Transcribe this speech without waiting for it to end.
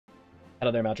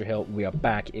Hello there, Madrid Hill. We are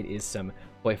back. It is some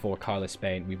HOI4 Carlist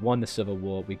Spain. We won the Civil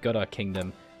War. We got our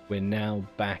kingdom. We're now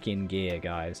back in gear,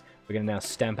 guys. We're going to now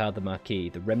stamp out the Marquis.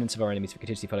 The remnants of our enemies will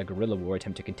continuously fight a guerrilla war,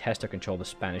 attempt to contest or control the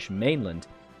Spanish mainland.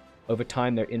 Over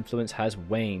time, their influence has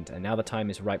waned, and now the time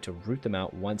is ripe to root them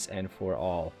out once and for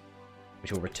all,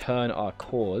 which will return our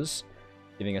cause,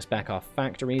 giving us back our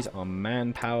factories, our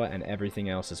manpower, and everything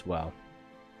else as well.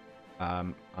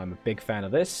 I'm a big fan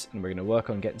of this, and we're going to work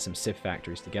on getting some civ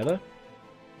factories together.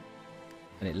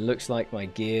 And it looks like my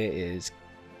gear is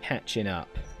catching up.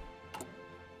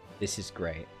 This is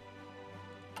great.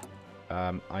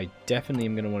 I definitely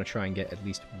am going to want to try and get at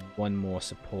least one more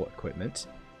support equipment.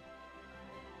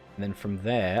 And then from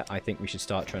there, I think we should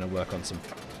start trying to work on some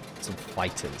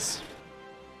fighters.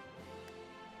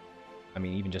 I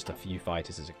mean, even just a few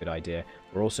fighters is a good idea.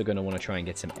 We're also going to want to try and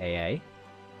get some AA,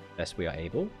 best we are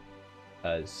able,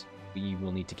 as we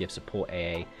will need to give support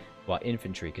AA to our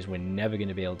infantry, because we're never going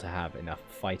to be able to have enough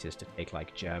fighters to take,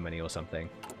 like, Germany or something.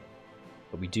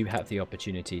 But we do have the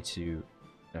opportunity to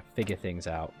figure things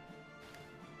out.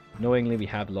 Knowingly, we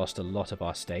have lost a lot of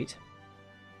our state.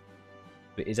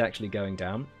 But it is actually going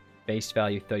down. Base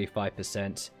value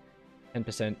 35%,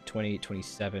 10%, 20,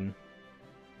 27.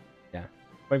 Yeah,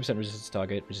 20% resistance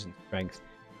target, resistance strength.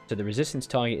 So the resistance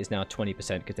target is now 20%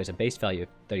 because there's a base value of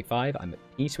 35. I'm at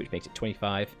peace, which makes it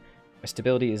 25. My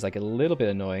stability is like a little bit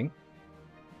annoying.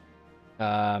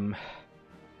 Wait,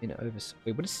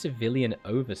 what is civilian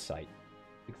oversight?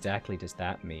 What exactly does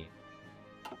that mean?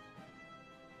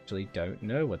 Actually, don't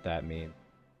know what that means.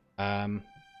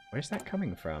 Where's that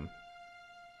coming from?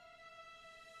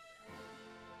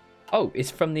 Oh,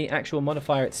 it's from the actual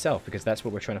modifier itself, because that's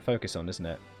what we're trying to focus on, isn't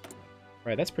it?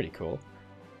 Right, that's pretty cool.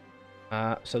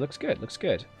 So looks good, looks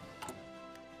good.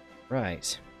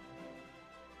 Right.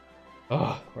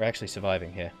 Oh, we're actually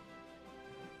surviving here.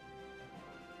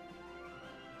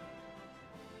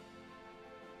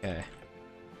 Okay.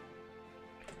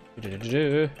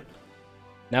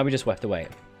 Now we just have to wait.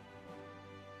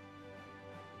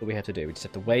 What we have to do, we just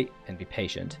have to wait and be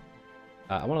patient.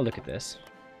 I want to look at this.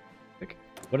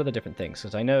 What are the different things?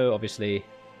 Because I know, obviously,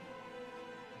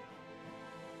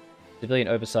 civilian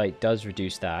oversight does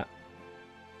reduce that.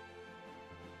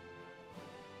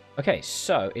 Okay,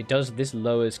 so it does. This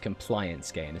lowers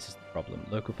compliance gain. This is the problem.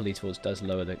 Local police force does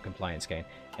lower the compliance gain,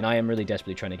 and I am really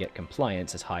desperately trying to get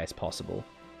compliance as high as possible.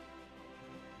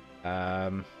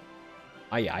 Yeah,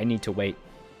 I need to wait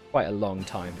quite a long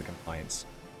time for compliance,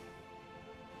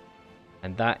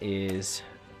 and that is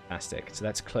fantastic. So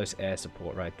that's close air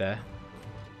support right there.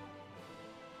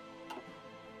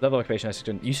 Level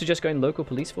occupation. You suggest going local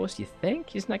police force? You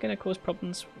think? Isn't that going to cause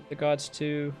problems with regards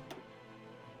to,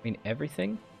 I mean,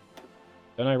 everything?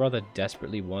 Don't I rather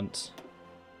desperately want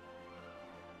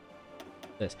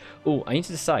this? Oh, I need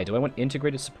to decide. Do I want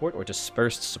integrated support or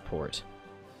dispersed support?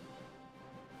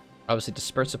 Obviously,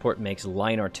 dispersed support makes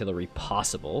line artillery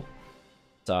possible.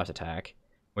 Soft attack.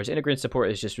 Whereas integrated support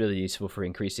is just really useful for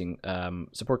increasing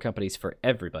support companies for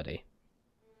everybody.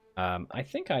 I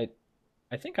think I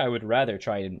would rather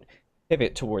try and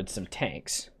pivot towards some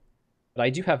tanks. But I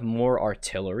do have more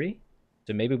artillery.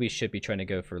 So maybe we should be trying to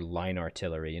go for line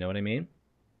artillery, you know what I mean?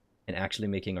 And actually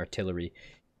making artillery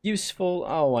useful.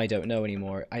 Oh, I don't know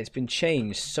anymore. It's been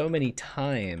changed so many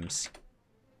times.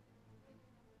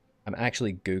 I'm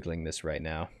actually Googling this right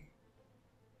now.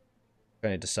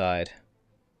 Trying to decide.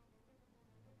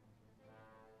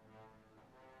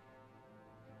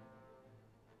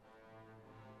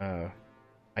 Oh.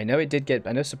 I know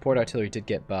support artillery did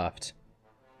get buffed.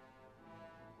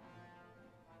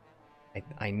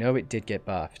 I know it did get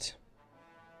buffed.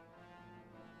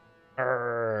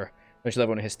 Don't you love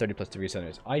when it hits 30 plus degree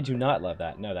centimeters? I do not love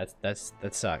that. No,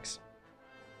 that sucks.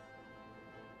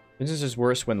 This is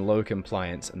worse when low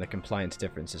compliance and the compliance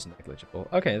difference is negligible.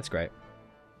 Okay, that's great.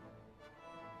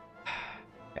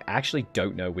 I actually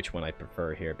don't know which one I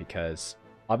prefer here, because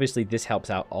obviously this helps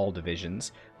out all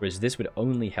divisions, whereas this would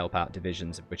only help out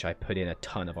divisions in which I put in a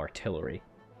ton of artillery.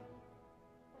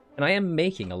 And I am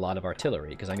making a lot of artillery,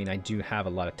 because I mean I do have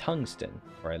a lot of tungsten,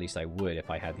 or at least I would if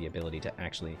I had the ability to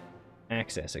actually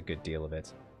access a good deal of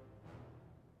it.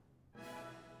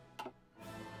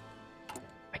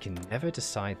 I can never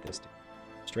decide this. It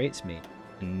frustrates me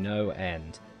to no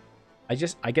end. I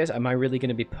guess, am I really going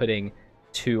to be putting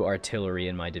 2 artillery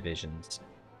in my divisions?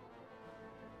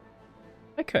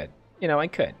 I could. You know, I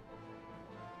could.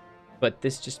 But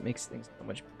this just makes things so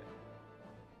much better.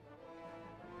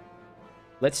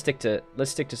 Let's stick to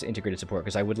integrated support,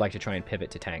 because I would like to try and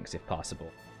pivot to tanks if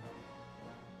possible.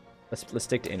 Let's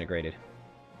stick to integrated.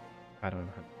 I don't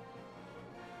know.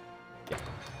 Yeah.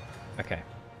 Okay.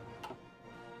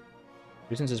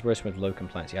 Nuisance is worse with low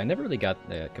compliance. Yeah, I never really got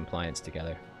the compliance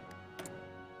together.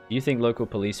 Do you think local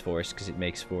police force, because it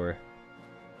makes for...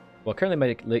 Well,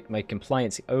 currently my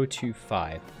compliance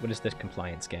 025. What is this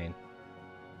compliance gain?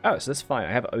 Oh, so that's fine.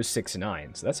 I have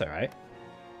 069, so that's alright.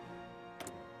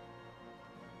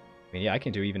 I mean, yeah, I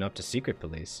can do even up to secret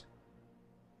police.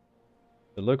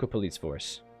 The local police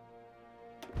force.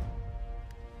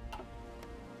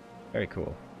 Very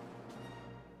cool.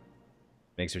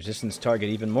 Makes resistance target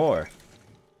even more.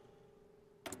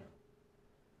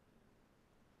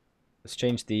 Let's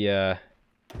change the,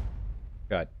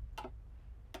 God.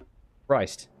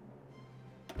 Christ.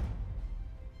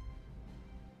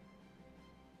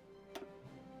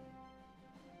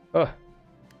 Oh.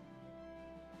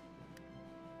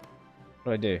 What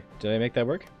did I do? Did I make that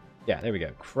work? Yeah, there we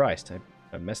go. Christ,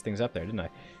 I messed things up there, didn't I?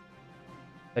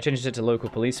 That changes it to local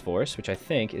police force, which I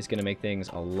think is going to make things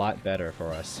a lot better for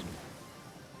us.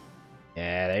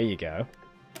 Yeah, there you go.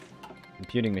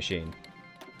 Computing machine.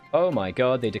 Oh my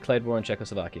god, they declared war on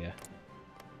Czechoslovakia.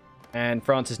 And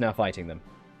France is now fighting them.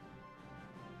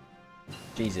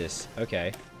 Jesus,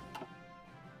 okay.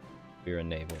 We're a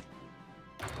naval.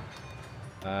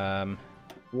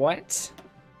 What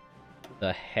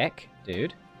the heck,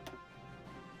 dude?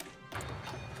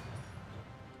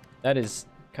 That is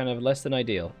kind of less than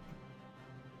ideal.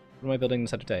 What am I building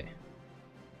this out of date?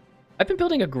 I've been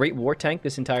building a great war tank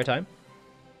this entire time.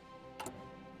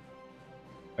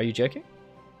 Are you joking?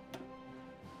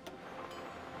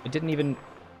 I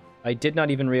did not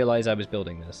even realize I was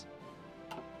building this.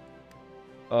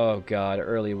 Oh god,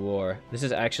 early war. This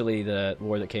is actually the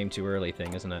war that came too early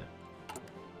thing, isn't it?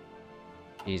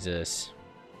 Jesus.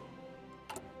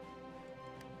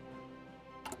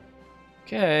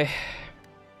 Okay.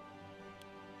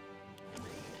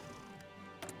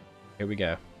 Here we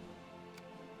go.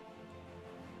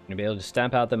 Gonna be able to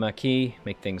stamp out the Maquis,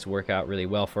 make things work out really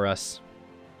well for us.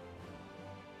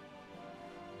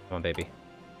 Come on, baby.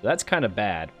 So that's kind of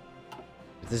bad.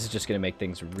 This is just gonna make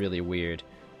things really weird.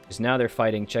 Because now they're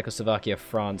fighting Czechoslovakia,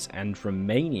 France, and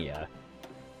Romania.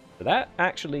 So that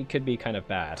actually could be kind of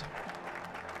bad.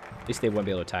 At least they won't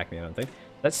be able to attack me, I don't think.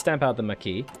 Let's stamp out the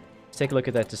Maquis. Let's take a look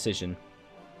at that decision.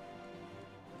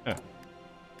 Oh.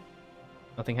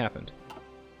 Nothing happened.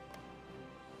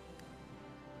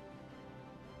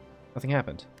 Nothing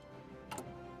happened.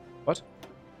 What?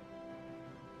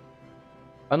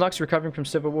 Unlocks recovering from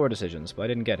Civil War decisions, but I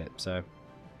didn't get it, so...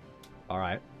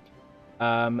 Alright.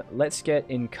 Let's get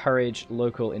encourage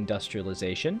local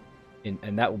industrialization,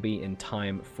 and that will be in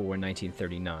time for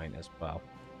 1939 as well.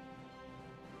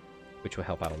 Which will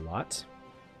help out a lot.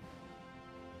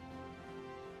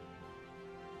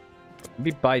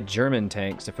 Maybe buy German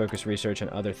tanks to focus research on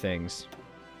other things.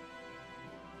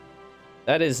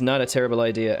 That is not a terrible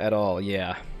idea at all,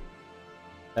 yeah.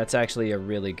 That's actually a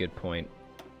really good point.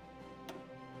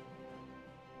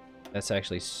 That's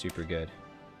actually super good.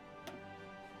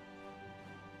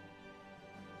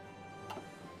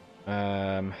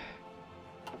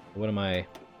 What am I...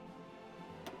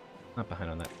 Not behind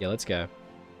on that. Yeah, let's go.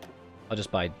 I'll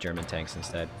just buy German tanks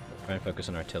instead. Try and focus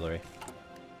on artillery.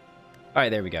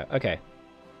 Alright, there we go. Okay.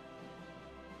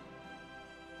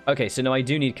 Okay, so no, I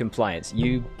do need compliance.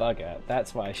 You bugger.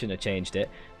 That's why I shouldn't have changed it.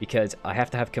 Because I have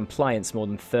to have compliance more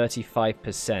than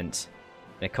 35%. And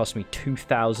it costs me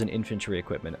 2,000 infantry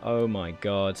equipment. Oh my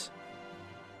god.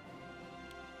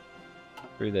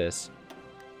 Screw this.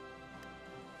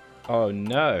 Oh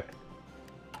no.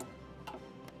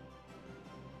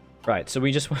 Right, so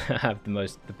we just want to have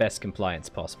the best compliance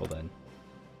possible then.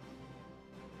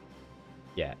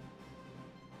 Yeah.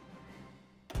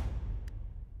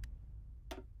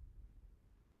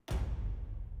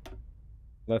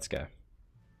 Let's go.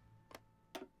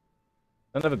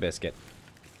 Another biscuit.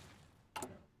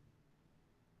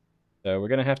 So we're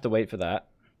gonna have to wait for that.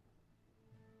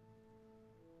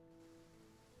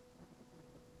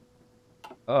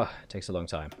 Oh, it takes a long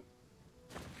time.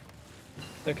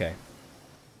 Okay.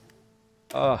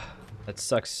 Oh, that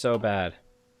sucks so bad.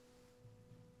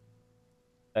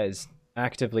 That is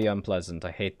actively unpleasant.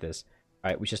 I hate this.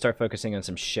 Alright, we should start focusing on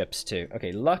some ships too.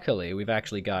 Okay, luckily we've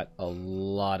actually got a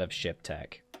lot of ship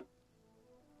tech.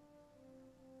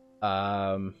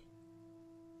 And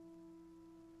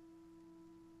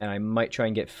I might try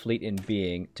and get Fleet in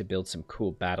Being to build some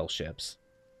cool battleships.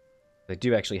 I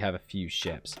do actually have a few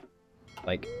ships.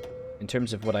 Like, in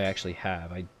terms of what I actually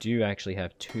have, I do actually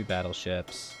have 2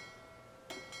 battleships,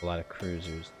 a lot of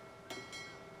cruisers.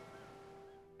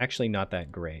 Actually not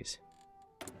that great.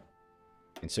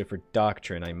 And so for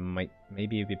Doctrine, I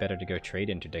maybe it'd be better to go Trade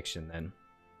Interdiction then.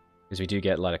 Because we do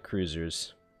get a lot of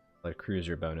cruisers, a lot of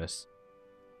cruiser bonus.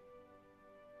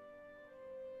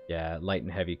 Yeah, light and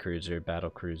heavy cruiser, battle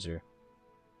cruiser.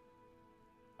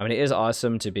 I mean, it is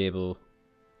awesome to be able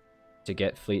to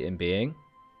get fleet in being.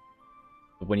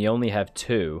 But when you only have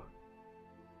 2,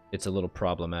 it's a little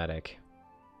problematic.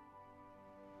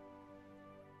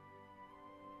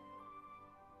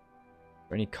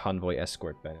 Or any convoy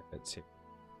escort benefits here.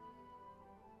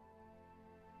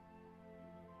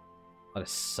 A lot of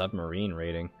submarine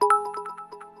rating.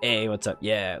 Hey, what's up?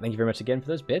 Yeah, thank you very much again for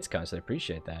those bits, Carlist. I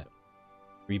appreciate that.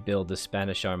 Rebuild the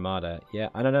Spanish Armada. Yeah,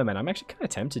 I don't know, man. I'm actually kind of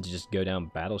tempted to just go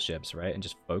down battleships, right? And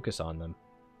just focus on them.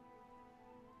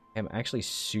 I'm actually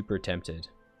super tempted.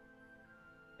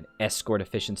 An escort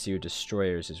efficiency with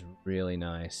destroyers is really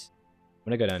nice.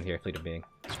 I'm gonna go down here, Fleet of Being.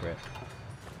 Screw it.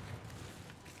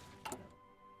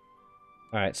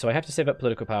 Alright, so I have to save up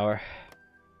political power.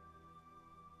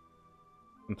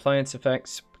 Compliance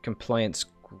effects. Compliance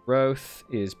growth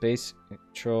is base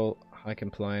control, high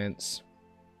compliance.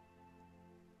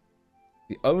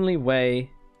 The only way...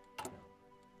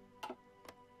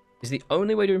 Is the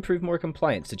only way to improve more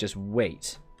compliance to just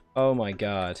wait? Oh my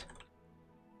god.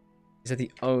 Is that the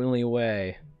only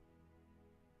way?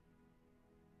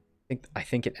 I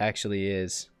think it actually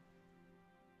is.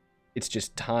 It's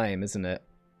just time, isn't it?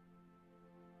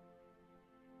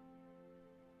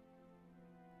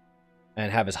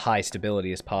 And have as high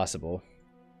stability as possible.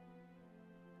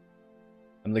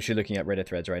 I'm literally looking at Reddit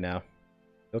threads right now.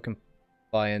 No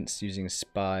compliance using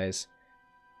spies.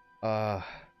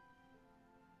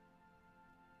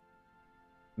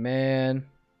 Man.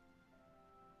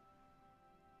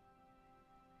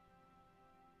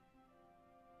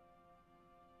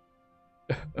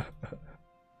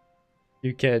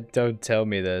 You don't tell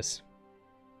me this.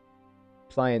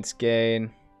 Compliance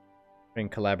gain. Bring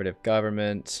collaborative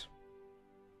government.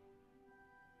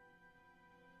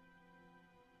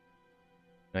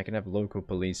 I can have local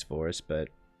police force, but...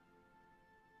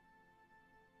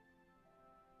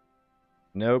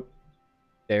 Nope.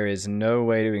 There is no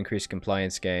way to increase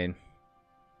compliance gain.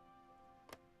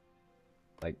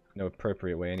 Like, no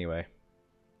appropriate way anyway.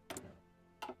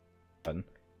 Button.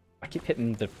 I keep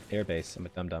hitting the airbase. I'm a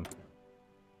dum-dum.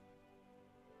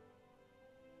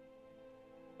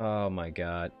 Oh my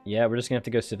god. Yeah, we're just gonna have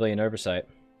to go civilian oversight.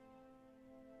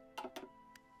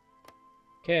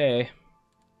 Okay.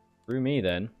 Through me,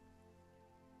 then.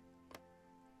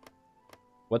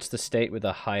 What's the state with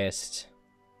the highest...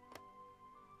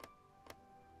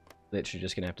 Literally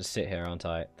just gonna have to sit here, aren't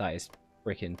I? That is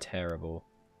freaking terrible.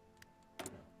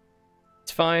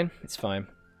 It's fine. It's fine.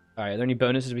 Alright, are there any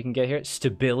bonuses we can get here?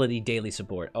 Stability daily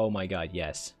support. Oh my god,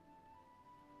 yes.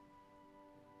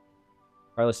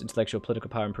 Carlist intellectual political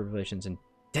power, improved relations, and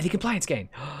daily compliance gain.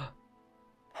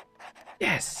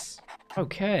 Yes!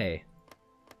 Okay.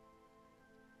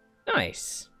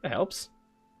 Nice. That helps.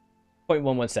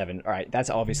 0.117. Alright, that's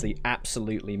obviously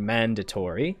absolutely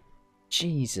mandatory.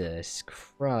 Jesus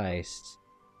Christ.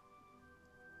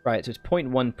 Right, so it's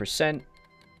 0.1%.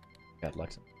 God,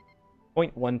 Lux.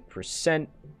 0.1%.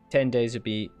 10 days would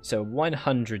be... So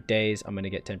 100 days, I'm going to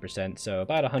get 10%. So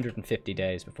about 150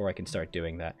 days before I can start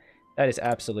doing that. That is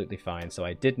absolutely fine. So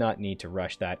I did not need to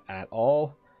rush that at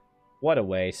all. What a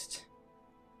waste.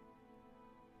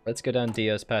 Let's go down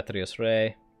Dios Patrios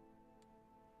Rey.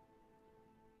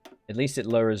 At least it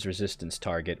lowers resistance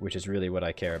target, which is really what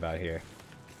I care about here.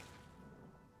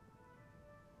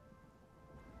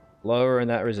 Lowering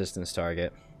that resistance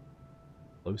target.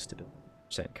 Low stability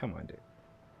percent. Come on, dude.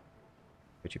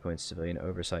 50 points civilian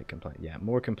oversight compliance. Yeah,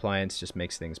 more compliance just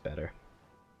makes things better.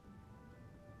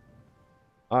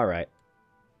 Alright.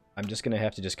 I'm just going to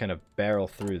have to just kind of barrel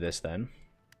through this then.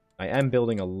 I am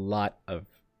building a lot of,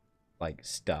 like,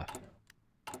 stuff.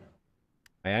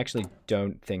 I actually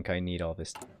don't think I need all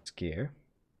this gear.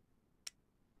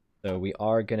 So we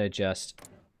are going to just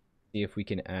see if we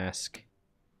can ask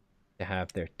to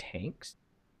have their tanks.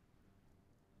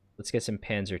 Let's get some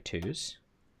Panzer IIs.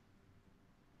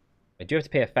 I do have to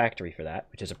pay a factory for that,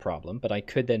 which is a problem, but I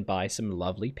could then buy some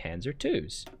lovely Panzer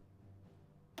IIs.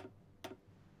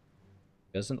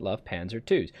 Doesn't love Panzer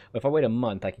IIs. Well, if I wait a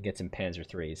month, I can get some Panzer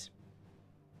IIIs.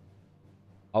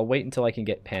 I'll wait until I can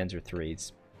get Panzer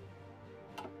IIIs.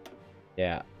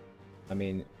 Yeah. I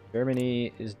mean,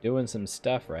 Germany is doing some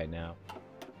stuff right now.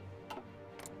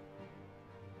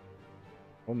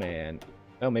 Oh, man.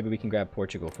 Oh, maybe we can grab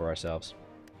Portugal for ourselves.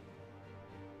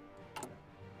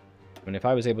 And if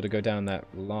I was able to go down that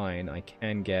line, I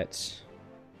can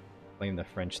claim the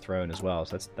French throne as well.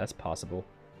 So that's possible.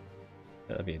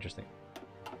 That'd be interesting.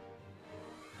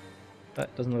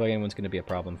 That doesn't look like anyone's going to be a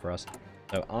problem for us.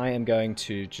 So I am going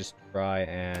to just try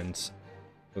and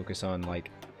focus on,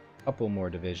 like, a couple more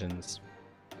divisions.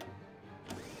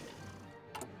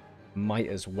 Might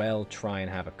as well try and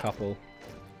have a couple.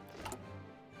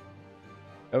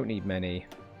 Don't need many.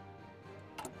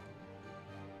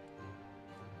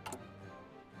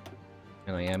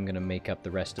 And I am going to make up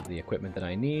the rest of the equipment that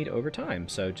I need over time,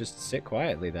 so just sit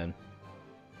quietly then.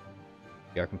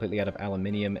 We are completely out of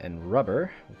aluminium and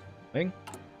rubber.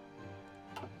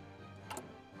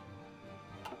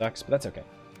 Sucks, but that's okay.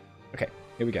 Okay,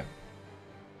 here we go.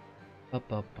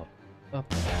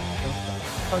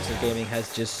 Constant Gaming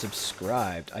has just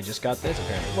subscribed. I just got this,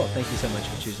 apparently. Well, thank you so much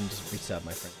for choosing to resub,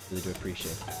 my friend. Really do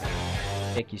appreciate it.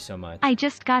 Thank you so much. I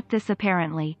just got this,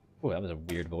 apparently. Oh, that was a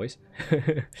weird voice.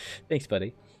 Thanks,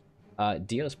 buddy.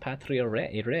 Dios Patria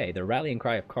Rey. The rallying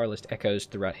cry of Carlist echoes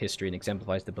throughout history and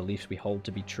exemplifies the beliefs we hold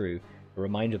to be true. A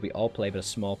reminder that we all play but a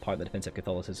small part in the defense of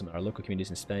Catholicism, our local communities,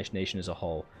 and Spanish nation as a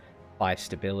whole. 5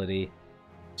 stability.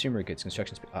 Consumer goods,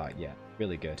 construction speed. Ah, yeah,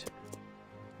 really good.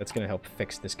 That's going to help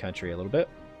fix this country a little bit.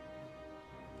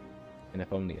 And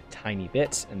if only a tiny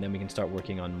bit, and then we can start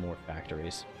working on more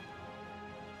factories.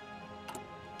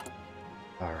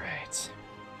 Alright.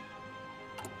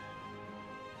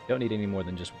 Don't need any more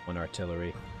than just 1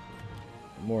 artillery.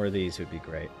 More of these would be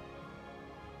great.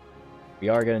 We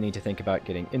are going to need to think about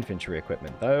getting infantry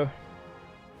equipment, though.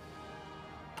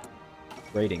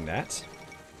 Rating that.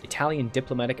 Italian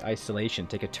diplomatic isolation.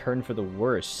 Take a turn for the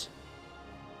worse.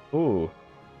 Ooh.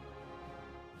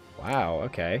 Wow,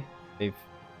 okay. They've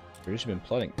just been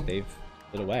plotting. They've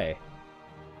split away.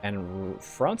 And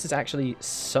France is actually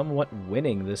somewhat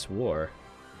winning this war.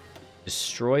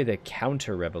 Destroy the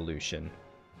counter-revolution.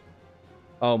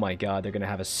 Oh my god, they're gonna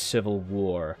have a civil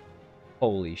war.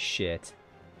 Holy shit.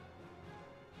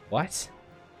 What?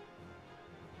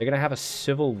 They're gonna have a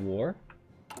civil war?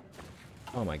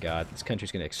 Oh my god, this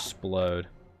country's gonna explode.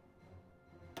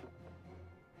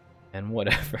 And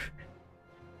whatever.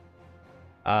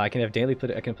 I can have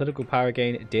political power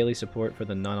gain, daily support for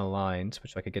the non-aligned,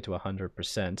 which I could get to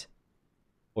 100%.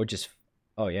 Or just...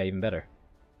 oh yeah, even better.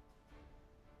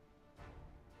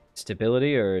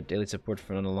 Stability or daily support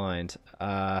for non-aligned?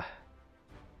 I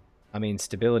mean,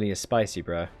 stability is spicy,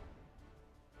 bro.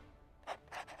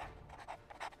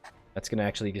 That's gonna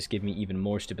actually just give me even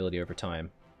more stability over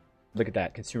time. Look at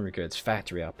that, consumer goods,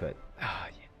 factory output. Ah,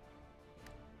 yeah.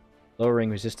 Lowering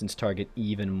resistance target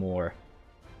even more.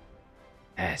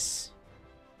 S.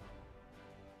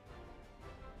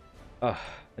 Oh,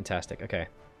 fantastic. Okay.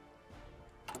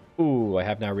 Ooh, I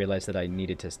have now realized that I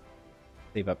needed to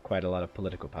save up quite a lot of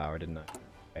political power, didn't I?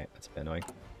 Okay, that's a bit annoying.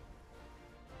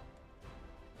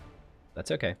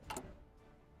 That's okay.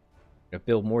 Gonna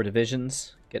build more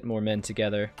divisions, get more men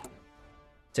together,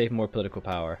 save more political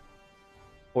power.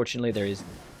 Fortunately, there is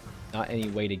not any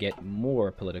way to get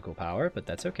more political power, but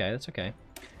that's okay, that's okay.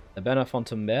 The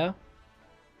Benefontainebleau.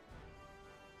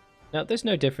 Now, there's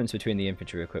no difference between the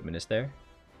infantry equipment, is there?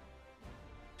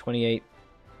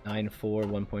 2894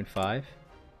 1.5.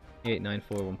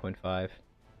 2894 1.5.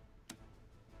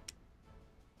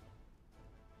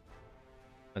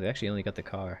 Oh, they actually only got the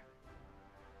car.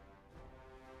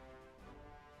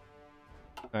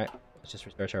 Alright, let's just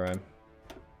research our own.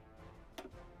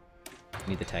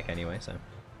 We need the tech anyway, so.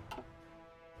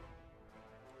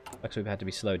 Looks like we've had to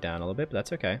be slowed down a little bit, but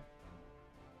that's okay.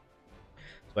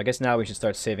 So I guess now we should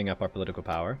start saving up our political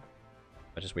power,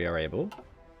 as much as we are able.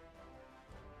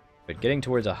 But getting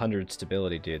towards 100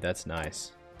 stability, dude, that's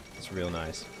nice. That's real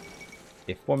nice.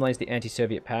 They formalized the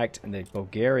anti-Soviet pact, and the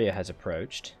Bulgaria has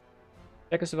approached.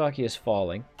 Czechoslovakia is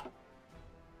falling.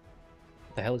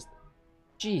 What the hell is...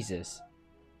 Jesus.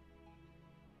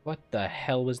 What the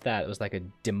hell was that? It was like a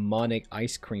demonic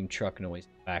ice cream truck noise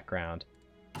in the background.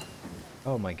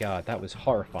 Oh my god, that was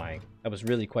horrifying. That was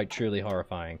really quite truly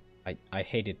horrifying. I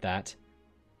hated that.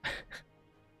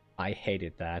 I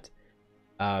hated that.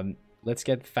 Let's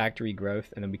get factory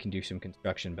growth, and then we can do some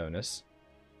construction bonus.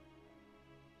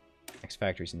 Next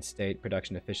factories in state,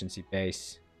 production efficiency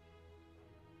base.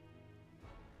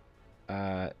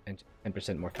 And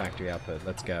 10% more factory output.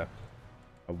 Let's go.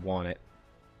 I want it.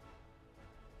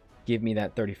 Give me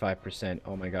that 35%.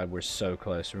 Oh my god, we're so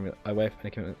close. My wife and I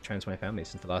can transfer my family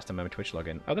since the last time I went Twitch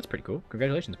login. Oh, that's pretty cool.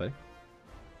 Congratulations, buddy.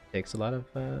 Takes a lot of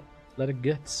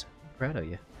guts. I'm proud of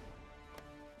you.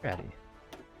 Proud of you.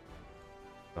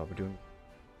 Oh, we're doing...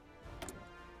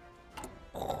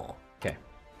 Okay.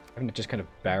 I'm gonna just kind of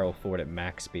barrel forward at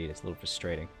max speed. It's a little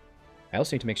frustrating. I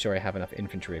also need to make sure I have enough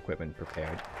infantry equipment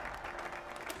prepared.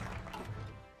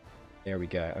 There we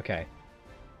go. Okay.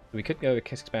 We could go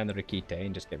expand the Rikite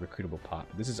and just get recruitable pop.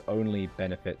 This is only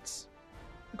benefits...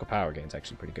 power gain's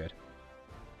actually pretty good.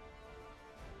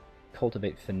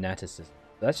 Cultivate fanaticism.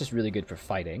 That's just really good for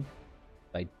fighting.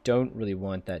 I don't really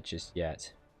want that just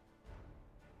yet.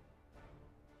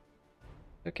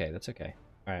 Okay, that's okay.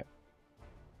 Alright.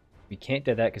 We can't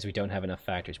do that because we don't have enough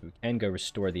factories, but we can go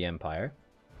restore the Empire.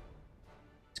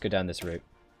 Let's go down this route.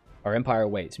 Our Empire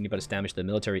awaits. We need to establish the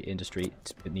military industry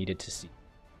needed to see.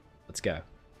 Let's go.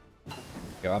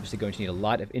 We're obviously going to need a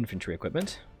lot of infantry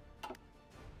equipment.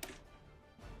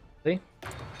 See?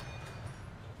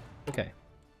 Okay.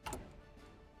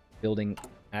 Building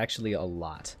actually a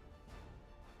lot.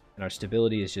 And our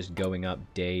stability is just going up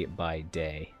day by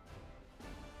day.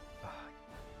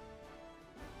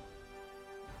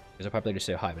 Because our population is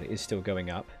so high, but it is still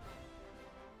going up.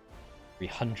 Every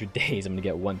 100 days, I'm going to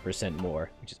get 1%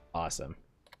 more, which is awesome.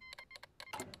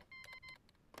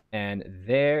 And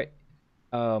there...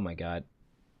 Oh my god.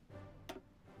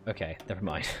 Okay, never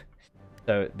mind.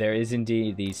 So, there is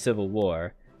indeed the Civil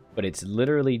War, but it's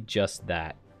literally just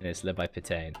that, and it's led by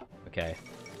Pitane. Okay.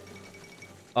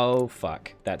 Oh,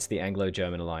 fuck. That's the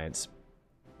Anglo-German alliance.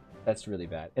 That's really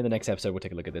bad. In the next episode, we'll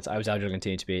take a look at this. I was Alger,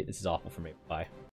 continue to be. This is awful for me. Bye.